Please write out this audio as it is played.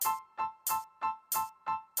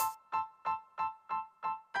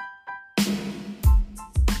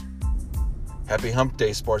Happy Hump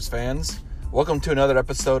Day, sports fans. Welcome to another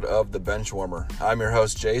episode of The Bench Warmer. I'm your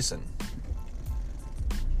host, Jason.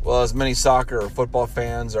 Well, as many soccer or football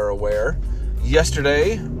fans are aware,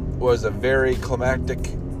 yesterday was a very climactic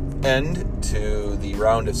end to the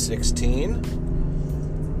round of 16,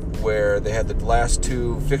 where they had the last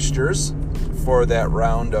two fixtures for that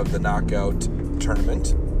round of the knockout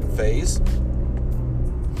tournament phase.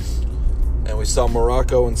 And we saw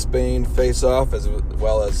Morocco and Spain face off, as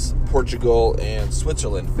well as Portugal and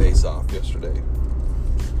Switzerland face off yesterday.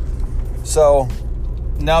 So,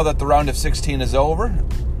 now that the round of 16 is over,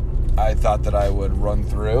 I thought that I would run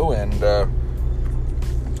through and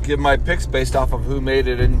give my picks based off of who made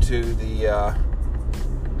it into the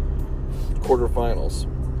quarterfinals.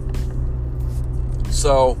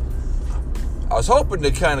 So, I was hoping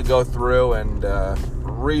to kind of go through and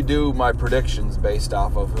redo my predictions based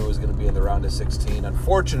off of who was going to be in the round of 16.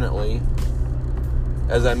 Unfortunately,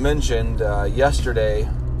 as I mentioned yesterday,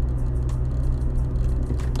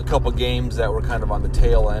 a couple games that were kind of on the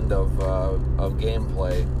tail end of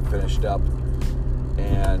gameplay finished up.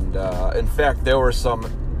 And in fact, there were some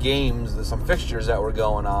fixtures that were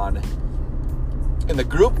going on in the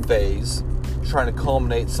group phase, trying to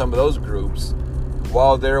culminate some of those groups,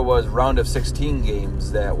 while there was round of 16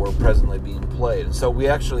 games that were presently being played. And so we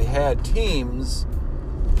actually had teams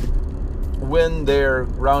win their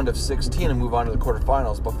round of 16 and move on to the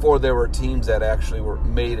quarterfinals before there were teams that actually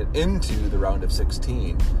made it into the round of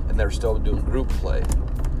 16, and they're still doing group play.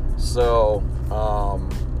 So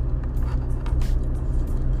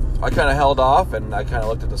I kind of held off, and I kind of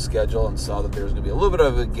looked at the schedule and saw that there was going to be a little bit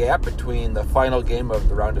of a gap between the final game of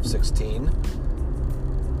the round of 16,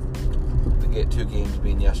 two games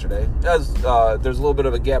being yesterday. There's a little bit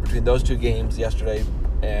of a gap between those two games yesterday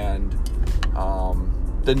and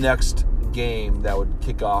the next game that would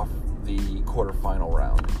kick off the quarterfinal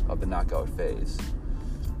round of the knockout phase.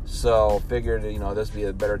 So figured, this would be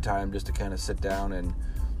a better time just to kind of sit down and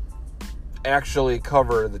actually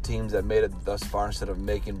cover the teams that made it thus far instead of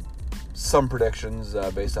making some predictions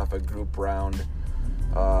based off of group round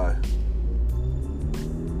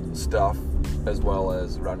stuff, as well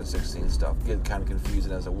as round of 16 stuff. Get kind of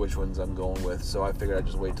confusing as to which ones I'm going with, so I figured I'd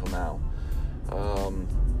just wait till now.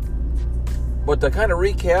 But to kind of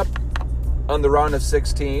recap on the round of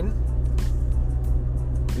 16,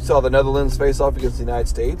 we saw the Netherlands face off against the United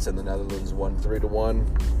States, and the Netherlands won 3-1.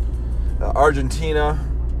 Argentina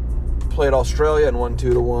played Australia and won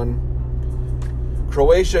 2-1.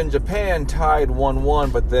 Croatia and Japan tied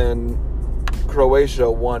 1-1, but then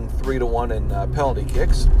Croatia won 3-1 in penalty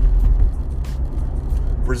kicks.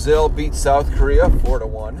 Brazil beat South Korea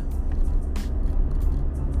 4-1.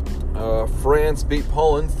 France beat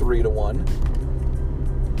Poland 3-1.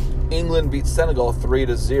 England beat Senegal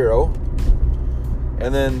 3-0.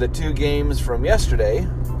 And then the two games from yesterday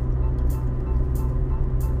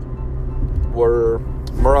were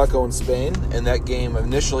Morocco and Spain, and that game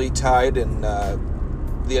initially tied in the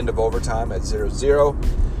end of overtime at 0-0.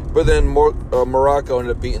 But then Morocco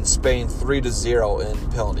ended up beating Spain 3-0 in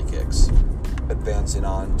penalty kicks, advancing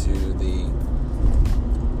on to the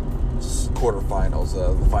quarterfinals,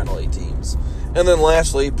 the final 8 teams. And then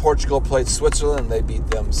lastly, Portugal played Switzerland, and they beat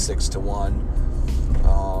them 6-1.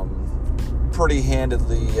 Pretty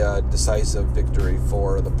handedly decisive victory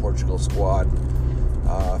for the Portugal squad.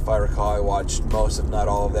 If I recall, I watched most, if not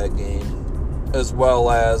all, of that game, as well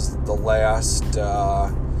as the last,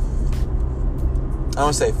 I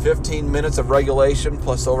want to say 15 minutes of regulation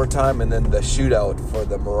plus overtime, and then the shootout for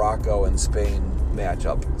the Morocco and Spain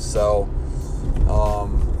matchup. So,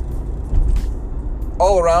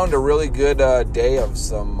 all around a really good day of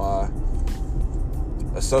some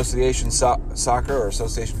association soccer or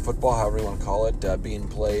association football, however you want to call it, being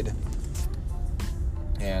played.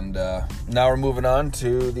 And now we're moving on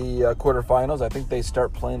to the quarterfinals. I think they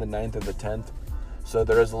start playing the 9th or the 10th. So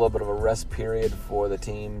there is a little bit of a rest period for the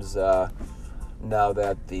teams now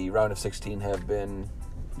that the round of 16 have been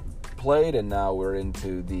played, and now we're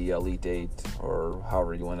into the Elite 8, or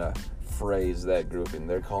however you want to phrase that grouping.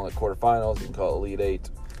 They're calling it quarterfinals. You can call it Elite 8.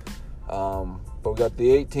 But we got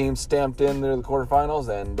the 8 teams stamped in there, the quarterfinals,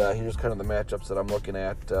 and here's kind of the matchups that I'm looking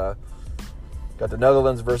at. Got the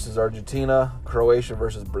Netherlands versus Argentina, Croatia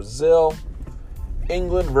versus Brazil,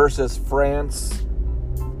 England versus France,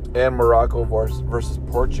 and Morocco versus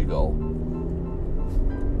Portugal.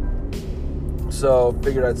 So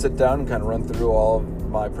figured I'd sit down and kind of run through all of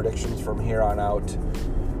my predictions from here on out.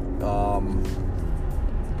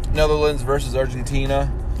 Netherlands versus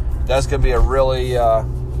Argentina. That's going to be a really, I'm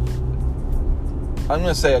going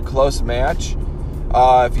to say a close match.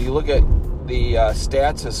 If you look at the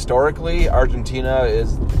stats historically, Argentina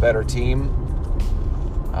is the better team.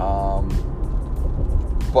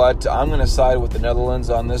 But I'm going to side with the Netherlands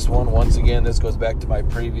on this one. Once again, this goes back to my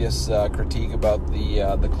previous critique about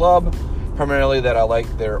the club, primarily that I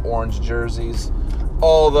like their orange jerseys.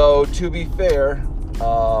 Although, to be fair,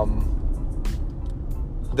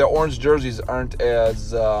 their orange jerseys aren't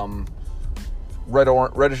as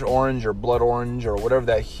reddish orange or blood orange or whatever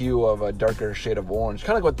that hue of a darker shade of orange.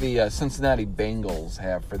 Kind of like what the Cincinnati Bengals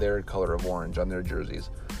have for their color of orange on their jerseys.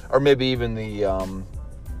 Or maybe even the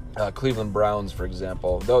Cleveland Browns, for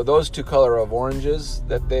example. Those two color of oranges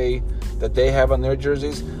that they have on their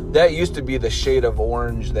jerseys, that used to be the shade of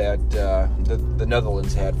orange that the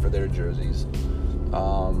Netherlands had for their jerseys.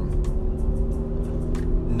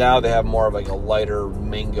 Now they have more of like a lighter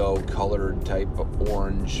mango colored type of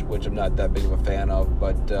orange, which I'm not that big of a fan of.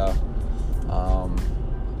 But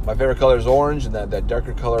my favorite color is orange, and that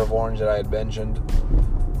darker color of orange that I had mentioned.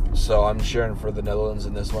 So I'm cheering for the Netherlands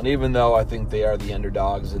in this one, even though I think they are the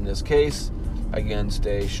underdogs in this case against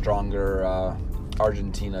a stronger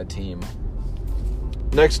Argentina team.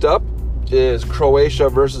 Next up is Croatia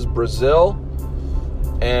versus Brazil.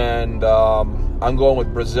 And I'm going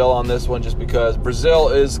with Brazil on this one just because Brazil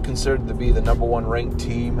is considered to be the number one ranked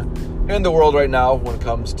team in the world right now when it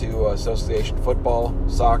comes to association football,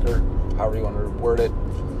 soccer, however you want to word it.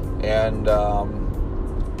 And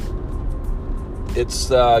it's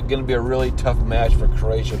going to be a really tough match for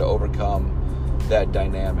Croatia to overcome that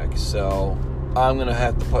dynamic. So I'm going to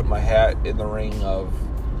have to put my hat in the ring of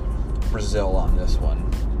Brazil on this one.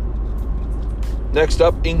 Next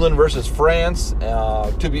up, England versus France.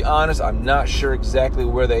 To be honest, I'm not sure exactly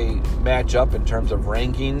where they match up in terms of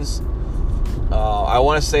rankings. I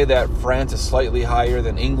want to say that France is slightly higher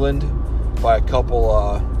than England by a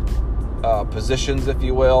couple positions, if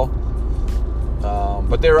you will.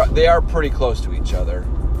 But they are pretty close to each other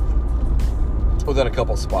within a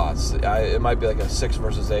couple spots. It might be like a 6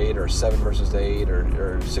 versus 8 or 7 versus 8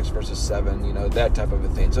 or 6 versus 7, that type of a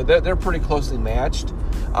thing. So they're pretty closely matched.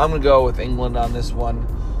 I'm going to go with England on this one.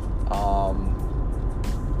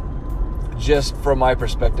 Just from my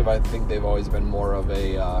perspective, I think they've always been more of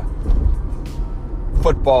a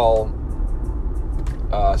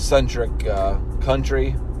football-centric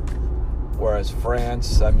country, whereas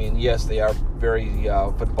France, I mean, yes, they are very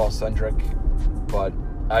football-centric, but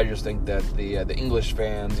I just think that the English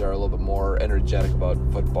fans are a little bit more energetic about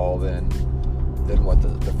football than what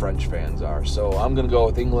the French fans are. So I'm going to go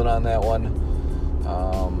with England on that one.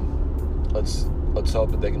 Let's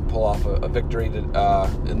hope that they can pull off a victory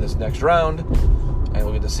in this next round, and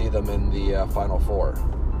we'll get to see them in the Final Four.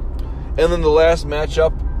 And then the last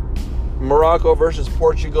matchup, Morocco versus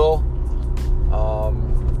Portugal.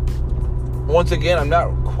 Once again, I'm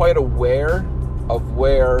not quite aware of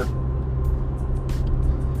where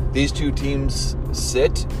these two teams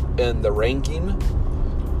sit in the ranking.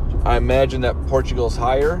 I imagine that Portugal's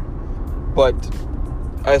higher, but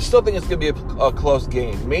I still think it's going to be a close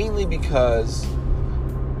game, mainly because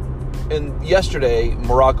yesterday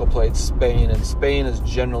Morocco played Spain, and Spain is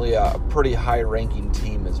generally a pretty high-ranking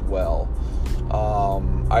team as well.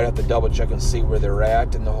 I'd have to double-check and see where they're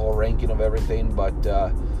at in the whole ranking of everything, but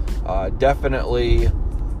definitely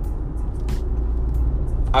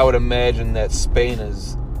I would imagine that Spain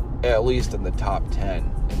is at least in the top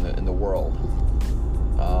 10 in the world.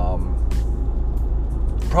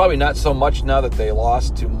 Probably not so much now that they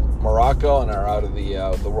lost to Morocco and are out of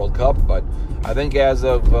the World Cup, but I think as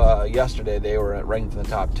of yesterday they were ranked in the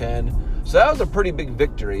top 10. So that was a pretty big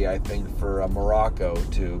victory, I think, for Morocco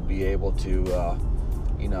to be able to,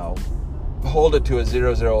 hold it to a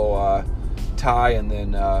 0-0 tie and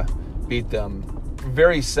then beat them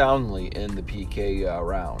very soundly in the PK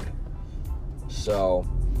round. So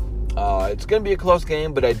it's going to be a close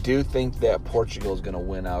game, but I do think that Portugal is going to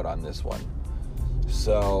win out on this one.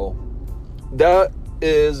 So that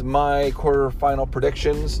is my quarterfinal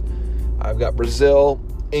predictions. I've got Brazil,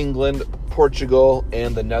 England, Portugal,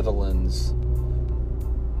 and the Netherlands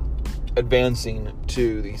advancing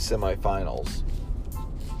to the semifinals.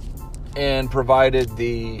 And provided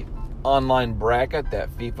the online bracket that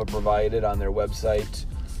FIFA provided on their website,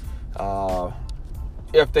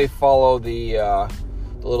 if they follow the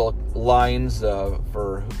little lines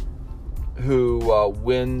for who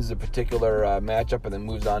wins a particular matchup and then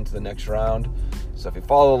moves on to the next round. So if you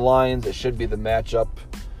follow the lines, it should be the matchup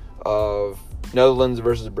of Netherlands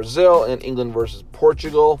versus Brazil and England versus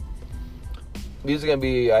Portugal. These are going to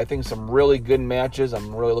be, I think, some really good matches.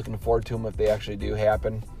 I'm really looking forward to them if they actually do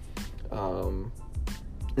happen.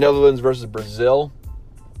 Netherlands versus Brazil.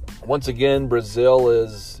 Once again, Brazil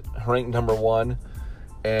is ranked number 1,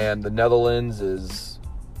 and the Netherlands is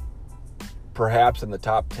perhaps in the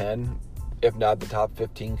top 10 if not the top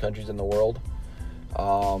 15 countries in the world.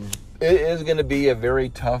 It is going to be a very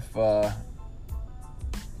tough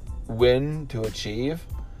win to achieve.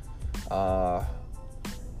 So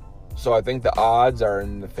I think the odds are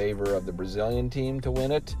in the favor of the Brazilian team to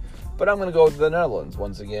win it. But I'm going to go with the Netherlands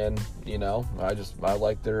once again. You know, I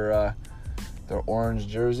like their orange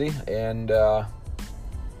jersey, and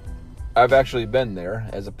I've actually been there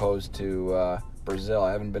as opposed to Brazil.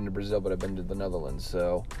 I haven't been to Brazil, but I've been to the Netherlands.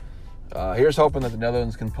 So here's hoping that the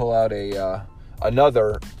Netherlands can pull out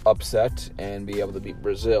another upset and be able to beat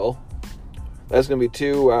Brazil. That's going to be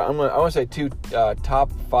two. I want to say two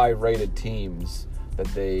top 5 rated teams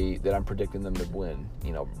that I'm predicting them to win.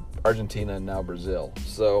 You know, Argentina and now Brazil.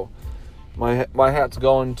 So my hat's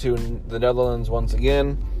going to the Netherlands once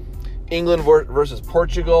again. England versus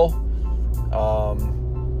Portugal.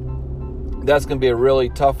 That's going to be a really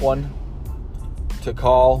tough one to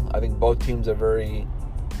call. I think both teams are very,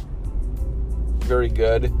 very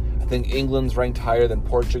good. I think England's ranked higher than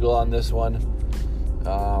Portugal on this one.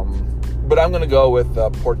 But I'm going to go with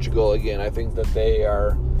Portugal again. I think that they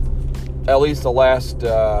are, at least the last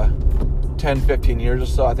 10, 15 years or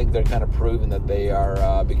so, I think they're kind of proven that they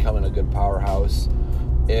are becoming a good powerhouse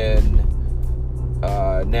in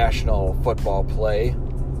national football play.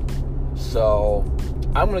 So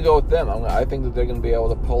I'm going to go with them. I think that they're going to be able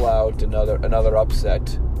to pull out another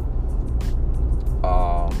upset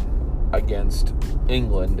against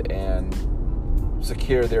England and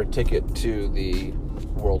secure their ticket to the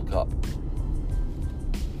World Cup.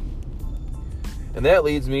 And that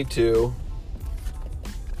leads me to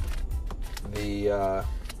the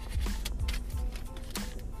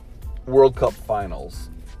World Cup finals.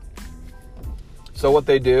 So what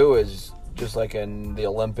they do is, just like in the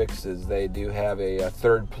Olympics, is they do have a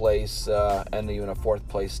third place and even a fourth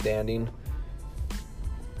place standing.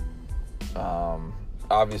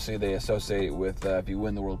 Obviously, they associate it with if you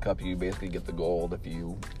win the World Cup, you basically get the gold. If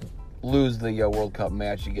you lose the World Cup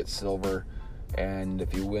match, you get silver. And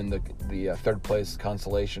if you win the third place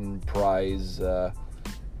consolation prize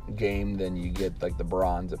game, then you get like the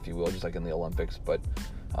bronze, if you will, just like in the Olympics. But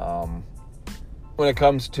when it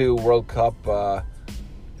comes to World Cup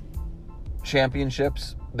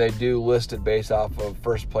championships, they do list it based off of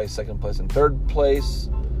first place, second place, and third place.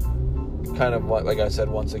 Kind of like I said,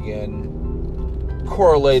 once again,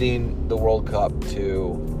 correlating the World Cup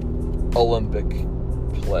to Olympic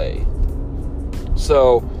play.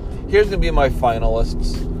 So here's going to be my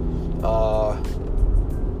finalists.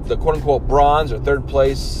 The quote-unquote bronze or third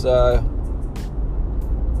place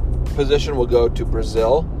position will go to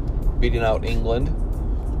Brazil, beating out England.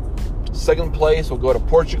 Second place will go to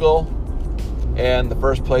Portugal. And the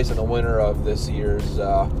first place and the winner of this year's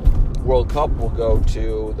World Cup will go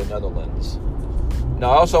to the Netherlands.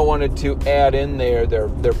 Now, I also wanted to add in there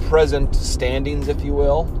their present standings, if you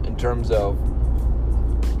will, in terms of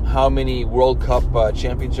how many World Cup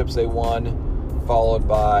championships they won, followed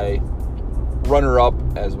by runner-up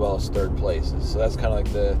as well as third places. So that's kind of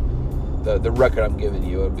like the record I'm giving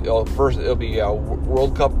you. It'll be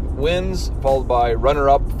World Cup wins, followed by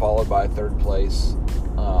runner-up, followed by third place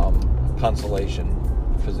consolation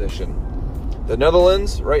position. The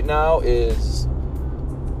Netherlands right now is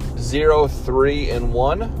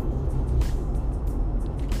 0-3-1.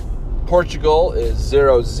 Portugal is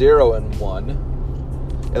 0-0-1.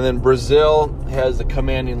 And then Brazil has the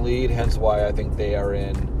commanding lead, hence why I think they are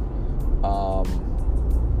in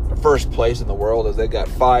first place in the world, as they got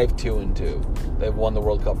 5-2-2. They've won the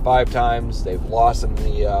World Cup 5 times. They've lost in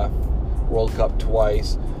the World Cup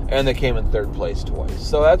twice, and they came in third place twice.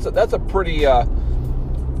 So that's a pretty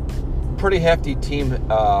hefty team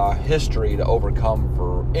history to overcome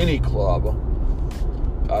for any club,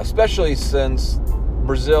 especially since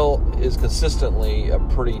Brazil is consistently a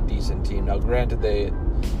pretty decent team. Now, granted,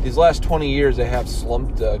 these last 20 years they have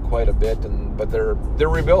slumped quite a bit, but they're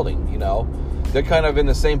rebuilding. You know, they're kind of in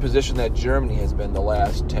the same position that Germany has been the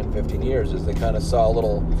last 10, 15 years, as they kind of saw a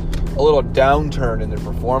little downturn in their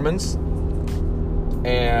performance,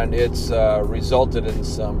 and it's resulted in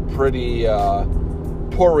some pretty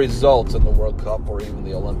poor results in the World Cup or even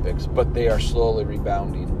the Olympics. But they are slowly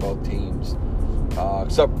rebounding, both teams.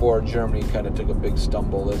 Except for Germany, kind of took a big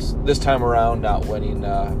stumble this time around, not winning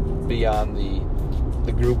beyond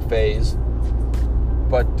the group phase.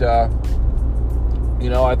 But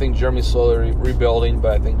I think Germany's slowly rebuilding,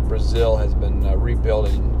 but I think Brazil has been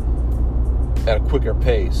rebuilding at a quicker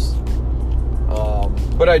pace.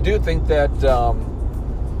 But I do think that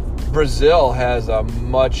Brazil has a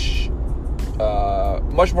much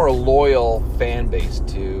more loyal fan base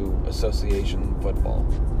to association football.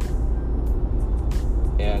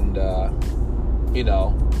 And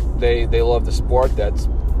they love the sport. That's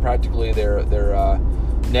practically their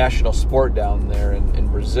national sport down there in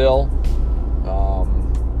Brazil.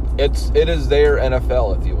 It is their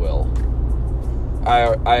NFL, if you will.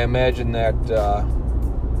 I imagine that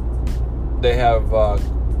they have a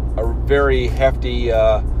very hefty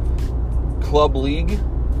club league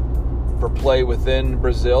for play within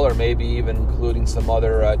Brazil, or maybe even including some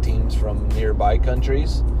other teams from nearby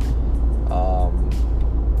countries.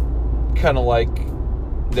 Kind of like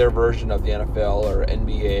their version of the NFL or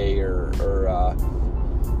NBA or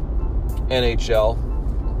NHL,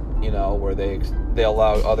 where they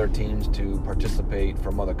allow other teams to participate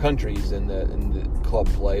from other countries in the club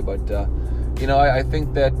play. But I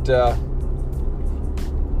think that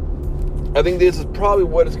I think this is probably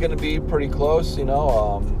what it's going to be, pretty close.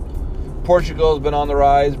 Portugal has been on the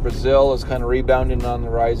rise. Brazil is kind of rebounding on the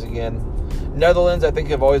rise again. Netherlands, I think,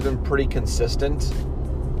 have always been pretty consistent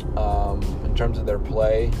in terms of their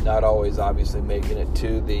play. Not always, obviously, making it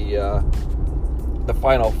to the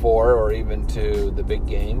Final Four or even to the big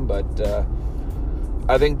game, but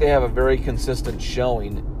I think they have a very consistent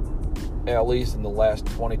showing, at least in the last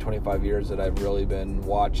 20, 25 years that I've really been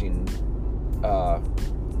watching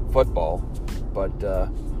football. But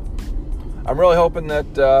I'm really hoping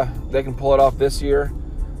that they can pull it off this year,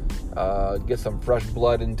 get some fresh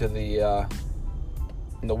blood into the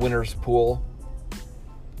winners' pool.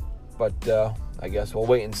 But I guess we'll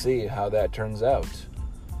wait and see how that turns out.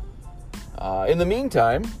 In the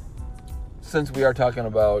meantime, since we are talking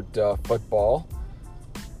about football,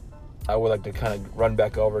 I would like to kind of run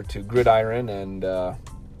back over to gridiron and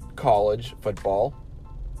college football.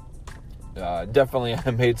 Definitely I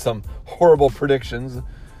made some horrible predictions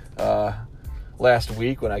last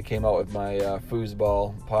week when I came out with my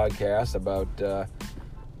foosball podcast about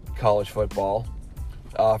college football.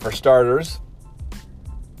 For starters,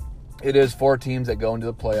 it is 4 teams that go into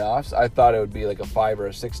the playoffs. I thought it would be like a 5 or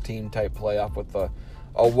a 6 team type playoff with a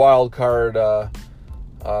wild card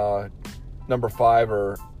number 5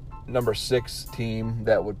 or number 6 team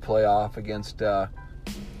that would play off against the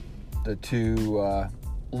 2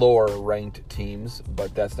 lower ranked teams,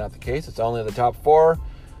 but that's not the case. It's only the top 4.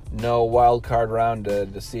 No wild card round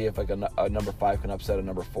to see if like a number 5 can upset a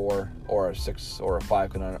number 4, or a 6 or a 5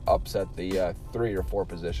 can upset the 3 or 4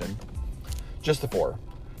 position. Just the 4.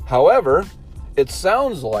 However, it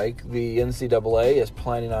sounds like the NCAA is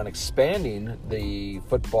planning on expanding the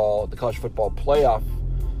college football playoff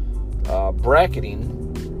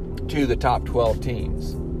bracketing to the top 12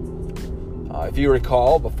 teams. If you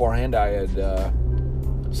recall, beforehand I had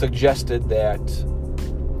suggested that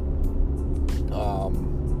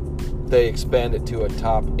they expand it to a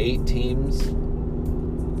top 8 teams,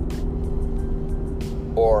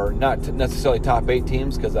 or not necessarily top 8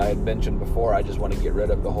 teams, because I had mentioned before I just want to get rid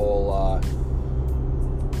of the whole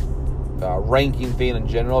ranking thing in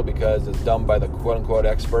general, because it's done by the quote-unquote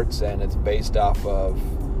experts and it's based off of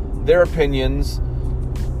their opinions.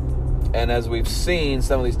 And as we've seen,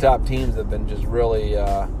 some of these top teams have been just really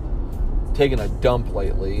taking a dump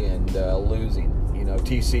lately and losing.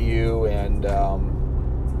 TCU and I'm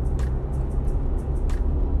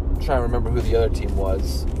trying to remember who the other team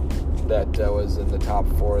was that was in the top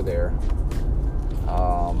 4 there.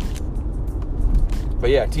 But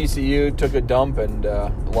yeah, TCU took a dump and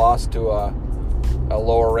lost to a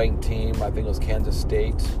lower ranked team. I think it was Kansas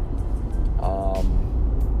State.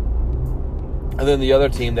 And then the other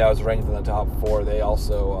team that was ranked in the top 4, they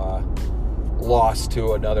also lost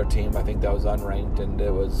to another team. I think that was unranked, and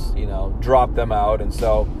it was, dropped them out. And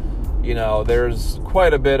so, there's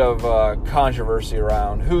quite a bit of controversy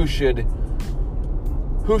around who should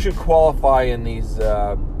qualify in these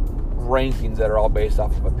rankings that are all based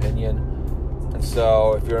off of opinion. And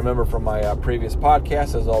so, if you remember from my previous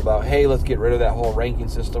podcast, it was all about, hey, let's get rid of that whole ranking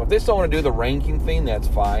system. If they still want to do the ranking thing, that's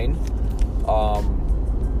fine.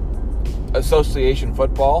 Association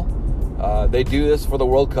football, they do this for the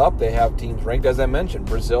World Cup. They have teams ranked, as I mentioned.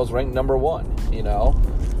 Brazil's ranked number 1,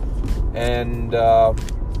 and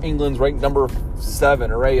England's ranked number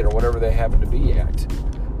 7 or 8 or whatever they happen to be at.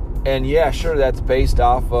 And yeah, sure, that's based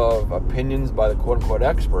off of opinions by the quote-unquote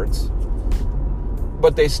experts,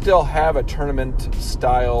 but they still have a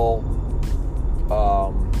tournament-style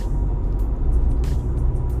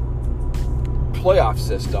playoff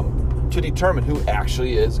system to determine who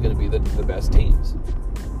actually is going to be the best teams.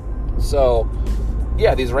 So,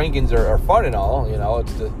 yeah, these rankings are fun and all.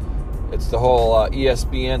 It's the whole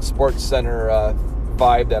ESPN Sports Center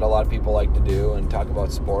vibe that a lot of people like to do and talk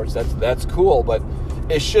about sports. That's cool, but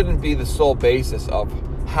it shouldn't be the sole basis of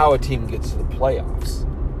how a team gets to the playoffs.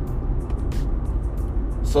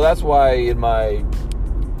 So that's why in my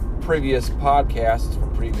previous podcasts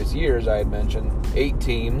from previous years, I had mentioned 8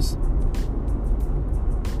 teams,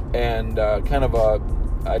 and I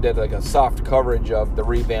did like a soft coverage of the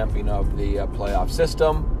revamping of the playoff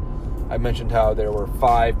system. I mentioned how there were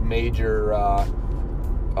 5 major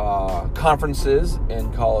conferences in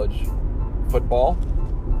college football,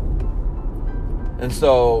 and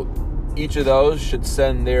so each of those should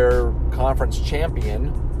send their conference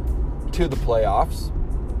champion to the playoffs.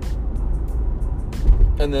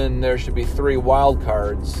 And then there should be 3 wild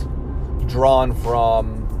cards drawn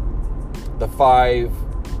from the 5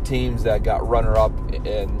 teams that got runner-up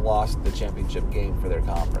and lost the championship game for their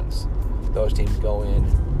conference. Those teams go in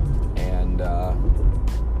and,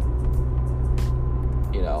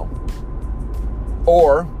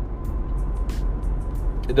 or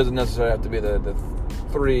it doesn't necessarily have to be the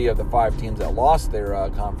 3 of the 5 teams that lost their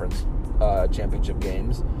conference championship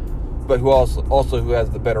games, but who has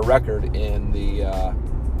the better record in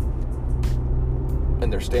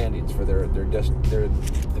their standings for their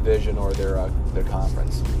division or their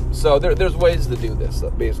conference. So there's ways to do this.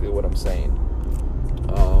 That's basically what I'm saying.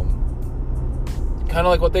 Kind of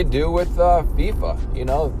like what they do with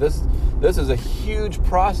FIFA. This is a huge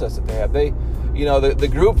process that they have. The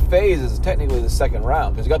group phase is technically the second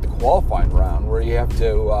round, because you got the qualifying round where you have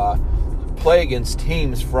to play against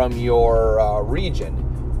teams from your region.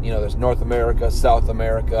 There's North America, South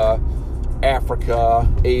America, Africa,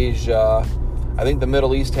 Asia. I think the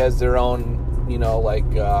Middle East has their own,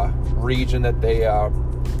 region that they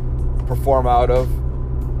perform out of.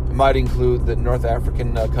 It might include the North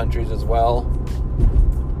African countries as well,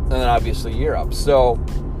 and then obviously Europe. So,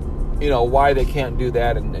 why they can't do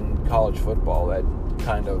that in college football, that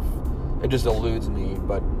it just eludes me.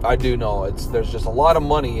 But I do know there's just a lot of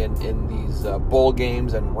money in these bowl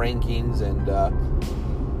games and rankings and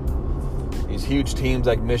these huge teams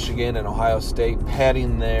like Michigan and Ohio State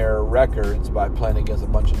padding their records by playing against a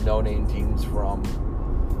bunch of no-name teams from,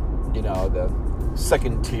 the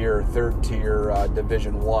second tier, third tier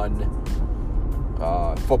Division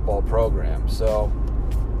I football program. So,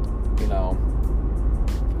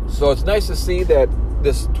 so it's nice to see that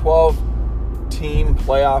this 12-team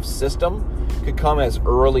playoff system could come as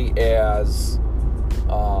early as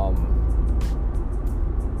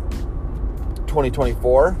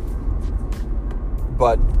 2024.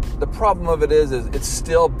 But the problem of it is it's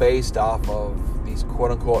still based off of these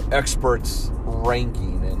quote-unquote experts'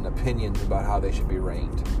 ranking and opinions about how they should be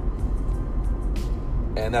ranked.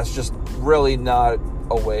 And that's just really not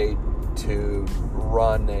a way to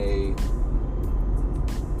run a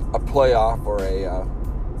playoff or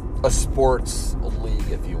a sports league,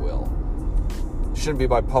 if you will. It shouldn't be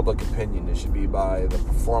by public opinion. It should be by the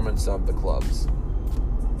performance of the clubs.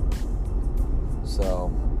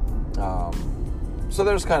 So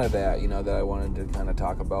there's kind of that, that I wanted to kind of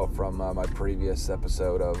talk about from my previous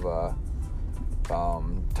episode of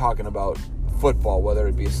talking about football, whether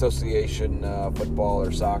it be association football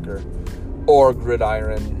or soccer or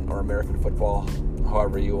gridiron or American football,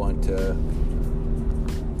 however you want to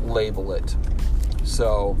label it.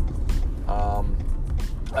 So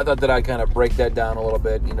I thought that I'd kind of break that down a little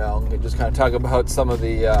bit, and just kind of talk about some of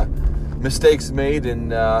the mistakes made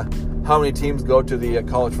and how many teams go to the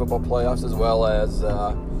college football playoffs, as well as,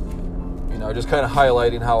 just kind of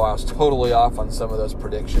highlighting how I was totally off on some of those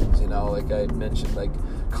predictions. Like I mentioned, like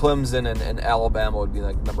Clemson and Alabama would be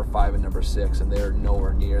like number 5 and number 6, and they're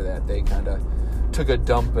nowhere near that. They kind of took a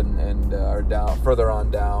dump and are down further on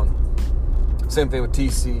down. Same thing with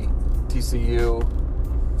TCU.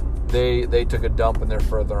 They took a dump and they're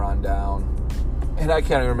further on down. And I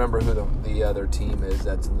can't even remember who the other team is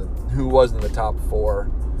who was in the top 4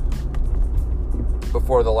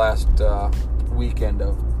 before the last weekend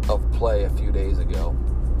of play a few days ago.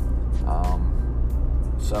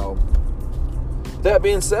 So, that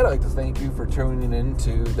being said, I'd like to thank you for tuning in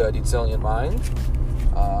to the Detzelian Mind.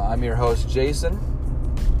 I'm your host, Jason,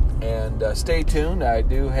 and stay tuned. I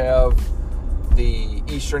do have the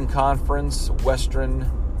Eastern Conference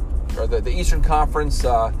the Eastern Conference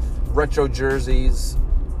retro jerseys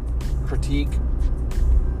critique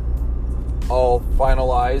all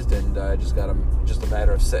finalized, and just a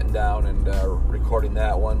matter of sitting down and recording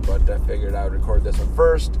that one. But I figured I would record this one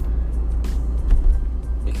first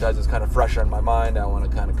because it's kind of fresh on my mind. I want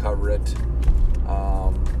to kind of cover it,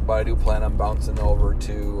 but I do plan on bouncing over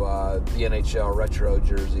to the NHL retro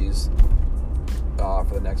jerseys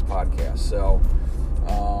for the next podcast. So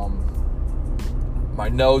my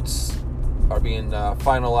notes are being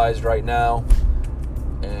finalized right now,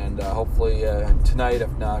 and hopefully tonight,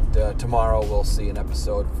 if not tomorrow, we'll see an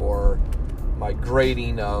episode for my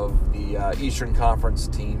grading of the Eastern Conference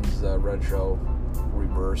teams retro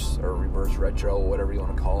reverse retro, whatever you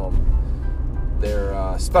want to call them.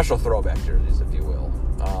 They're special throwback jerseys, if you will.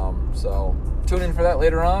 So tune in for that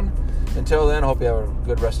later on. Until then, I hope you have a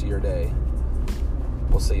good rest of your day.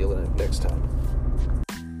 We'll see you next time.